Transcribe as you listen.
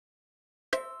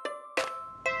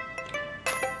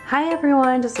Hi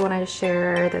everyone, just wanted to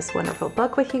share this wonderful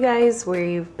book with you guys.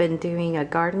 We've been doing a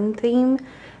garden theme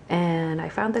and I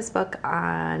found this book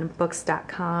on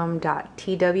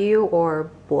books.com.tw or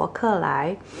博客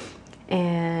来,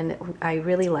 and I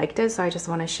really liked it, so I just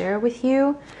want to share it with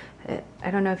you.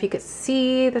 I don't know if you could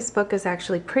see, this book is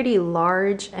actually pretty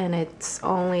large and it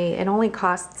only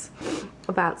costs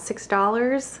about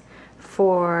 $6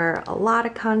 for a lot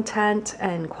of content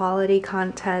and quality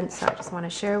content, so I just want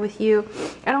to share with you.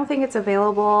 I don't think it's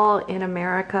available in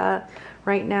America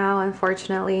right now,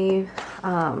 unfortunately,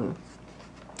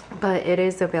 but it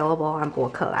is available on 博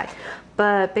客来.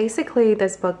 But basically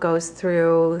this book goes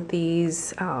through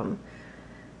these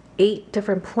 8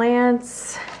 different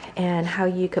plants and how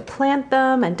you could plant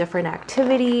them and different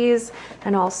activities,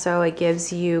 and also it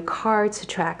gives you cards to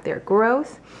track their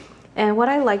growth. And what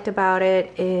I liked about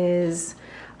it is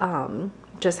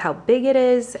just how big it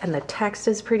is, and the text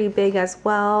is pretty big as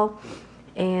well.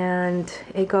 And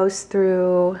it goes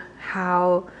through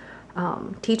how,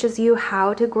 teaches you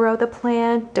how to grow the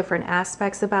plant, different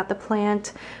aspects about the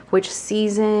plant, which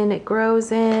season it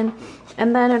grows in.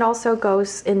 And then it also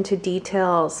goes into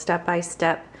detail, step by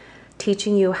step,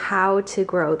 teaching you how to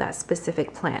grow that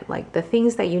specific plant, like the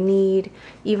things that you need,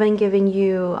 even giving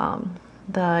you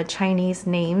the Chinese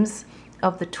names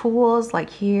of the tools, like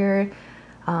here,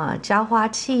 浇花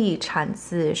器, 铲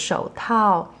子, 手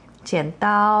套, 剪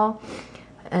刀.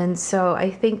 And so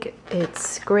I think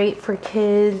it's great for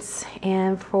kids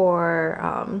and for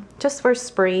just for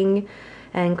spring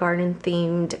and garden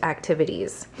themed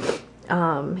activities.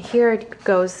 Here it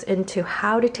goes into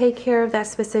how to take care of that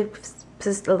specific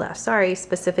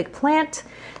plant,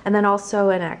 and then also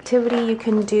an activity you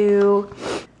can do.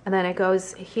 And then it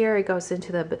goes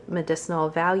into the medicinal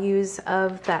values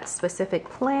of that specific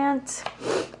plant.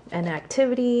 An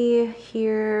activity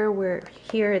here,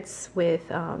 here it's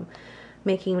with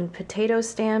making potato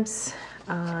stamps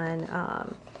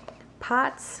on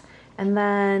pots. And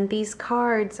then these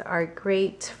cards are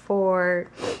great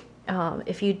for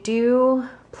if you do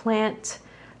plant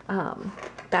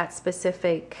that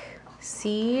specific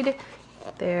seed.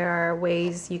 There are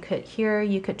ways you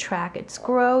could track its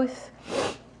growth.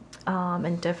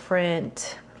 And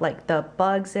different, like the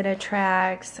bugs it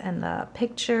attracts, and the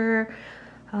picture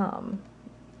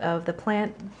of the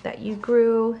plant that you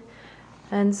grew.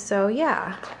 And so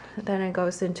yeah, then it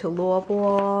goes into 萝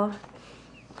卜,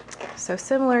 so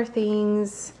similar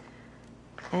things.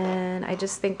 And I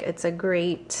just think it's a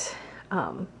great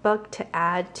book to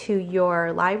add to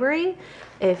your library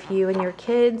if you and your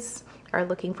kids are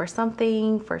looking for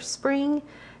something for spring,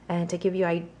 and to give you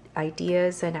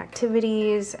ideas and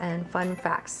activities and fun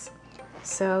facts.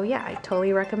 So yeah, I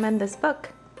totally recommend this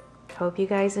book. Hope you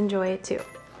guys enjoy it too.